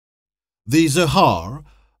The Zohar,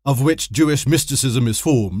 of which Jewish mysticism is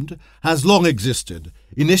formed, has long existed,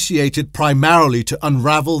 initiated primarily to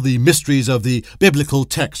unravel the mysteries of the biblical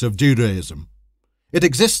text of Judaism. It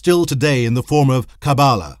exists still today in the form of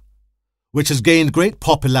Kabbalah, which has gained great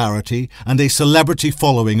popularity and a celebrity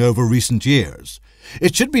following over recent years.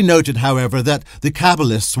 It should be noted, however, that the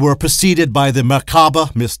Kabbalists were preceded by the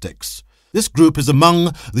Merkabah mystics. This group is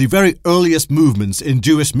among the very earliest movements in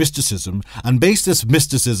Jewish mysticism and based this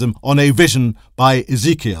mysticism on a vision by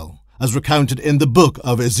Ezekiel, as recounted in the book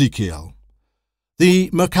of Ezekiel. The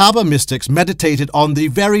Merkabah mystics meditated on the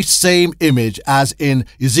very same image as in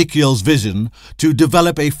Ezekiel's vision to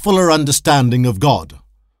develop a fuller understanding of God.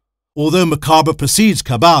 Although Merkabah precedes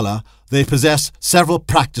Kabbalah, they possess several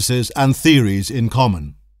practices and theories in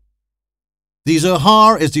common. The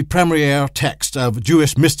Zohar is the premier text of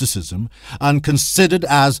Jewish mysticism and considered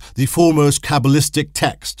as the foremost Kabbalistic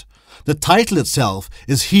text. The title itself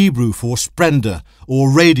is Hebrew for splendor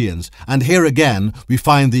or radiance, and here again we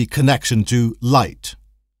find the connection to light.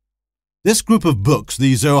 This group of books,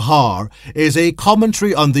 the Zohar, is a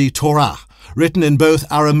commentary on the Torah, written in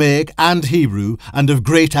both Aramaic and Hebrew and of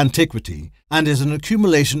great antiquity, and is an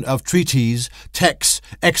accumulation of treatises, texts,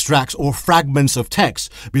 extracts or fragments of texts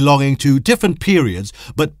belonging to different periods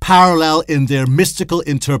but parallel in their mystical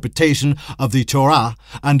interpretation of the Torah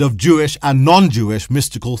and of Jewish and non-Jewish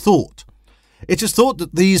mystical thought. It is thought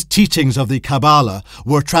that these teachings of the Kabbalah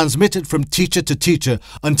were transmitted from teacher to teacher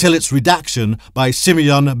until its redaction by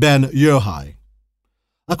Simeon ben Yohai.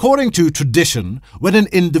 According to tradition, when an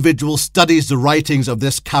individual studies the writings of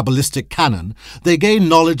this Kabbalistic canon, they gain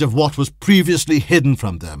knowledge of what was previously hidden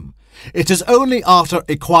from them. It is only after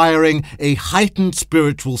acquiring a heightened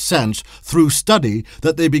spiritual sense through study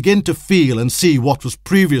that they begin to feel and see what was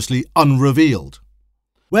previously unrevealed.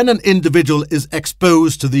 When an individual is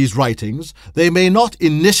exposed to these writings, they may not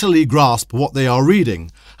initially grasp what they are reading.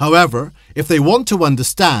 However, if they want to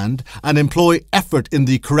understand and employ effort in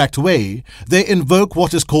the correct way, they invoke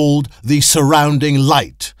what is called the surrounding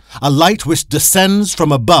light, a light which descends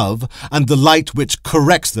from above and the light which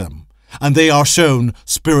corrects them, and they are shown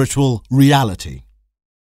spiritual reality.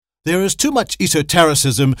 There is too much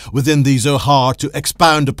esotericism within the Zohar to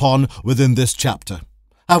expound upon within this chapter.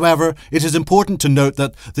 However, it is important to note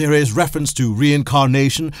that there is reference to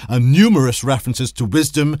reincarnation and numerous references to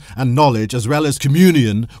wisdom and knowledge as well as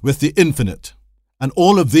communion with the infinite, and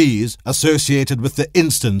all of these associated with the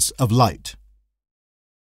instance of light.